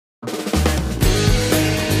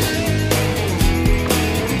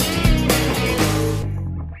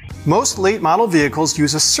Most late model vehicles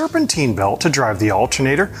use a serpentine belt to drive the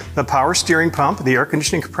alternator, the power steering pump, the air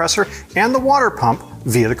conditioning compressor, and the water pump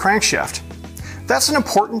via the crankshaft. That's an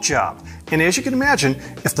important job, and as you can imagine,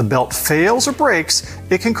 if the belt fails or breaks,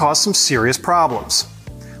 it can cause some serious problems.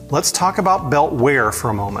 Let's talk about belt wear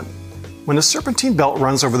for a moment. When a serpentine belt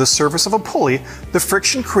runs over the surface of a pulley, the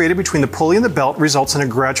friction created between the pulley and the belt results in a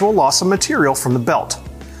gradual loss of material from the belt.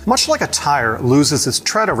 Much like a tire loses its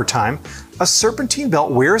tread over time, a serpentine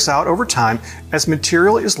belt wears out over time as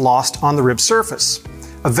material is lost on the rib surface.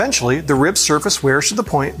 Eventually, the rib surface wears to the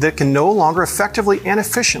point that it can no longer effectively and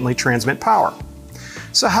efficiently transmit power.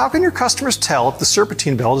 So how can your customers tell if the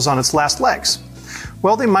serpentine belt is on its last legs?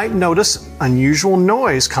 Well, they might notice unusual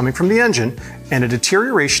noise coming from the engine and a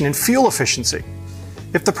deterioration in fuel efficiency.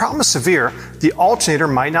 If the problem is severe, the alternator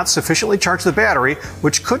might not sufficiently charge the battery,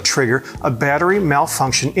 which could trigger a battery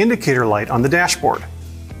malfunction indicator light on the dashboard.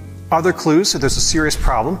 Other clues that there's a serious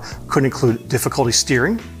problem could include difficulty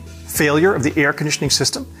steering, failure of the air conditioning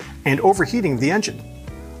system, and overheating of the engine.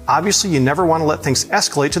 Obviously, you never want to let things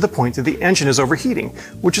escalate to the point that the engine is overheating,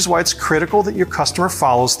 which is why it's critical that your customer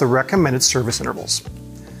follows the recommended service intervals.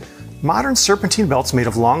 Modern serpentine belts made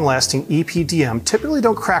of long-lasting EPDM typically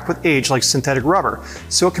don't crack with age like synthetic rubber,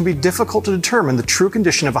 so it can be difficult to determine the true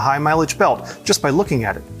condition of a high-mileage belt just by looking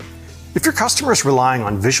at it. If your customer is relying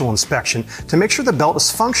on visual inspection to make sure the belt is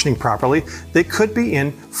functioning properly, they could be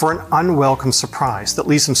in for an unwelcome surprise that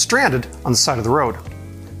leaves them stranded on the side of the road.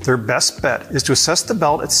 Their best bet is to assess the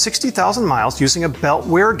belt at 60,000 miles using a belt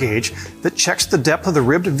wear gauge that checks the depth of the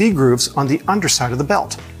ribbed V-grooves on the underside of the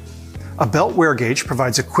belt. A belt wear gauge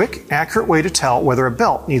provides a quick, accurate way to tell whether a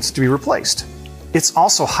belt needs to be replaced. It's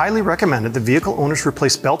also highly recommended that vehicle owners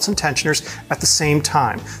replace belts and tensioners at the same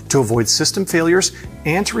time to avoid system failures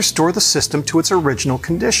and to restore the system to its original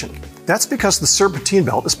condition. That's because the serpentine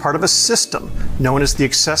belt is part of a system known as the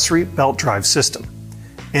accessory belt drive system.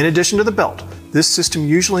 In addition to the belt, this system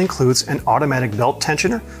usually includes an automatic belt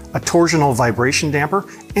tensioner, a torsional vibration damper,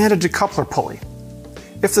 and a decoupler pulley.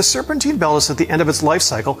 If the serpentine belt is at the end of its life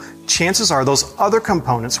cycle, chances are those other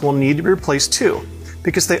components will need to be replaced too,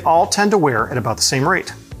 because they all tend to wear at about the same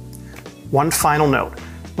rate. One final note,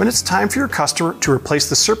 when it's time for your customer to replace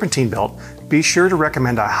the serpentine belt, be sure to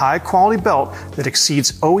recommend a high-quality belt that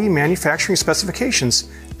exceeds OE manufacturing specifications,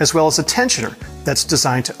 as well as a tensioner that's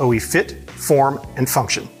designed to OE fit, form, and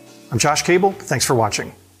function. I'm Josh Cable, thanks for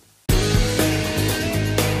watching.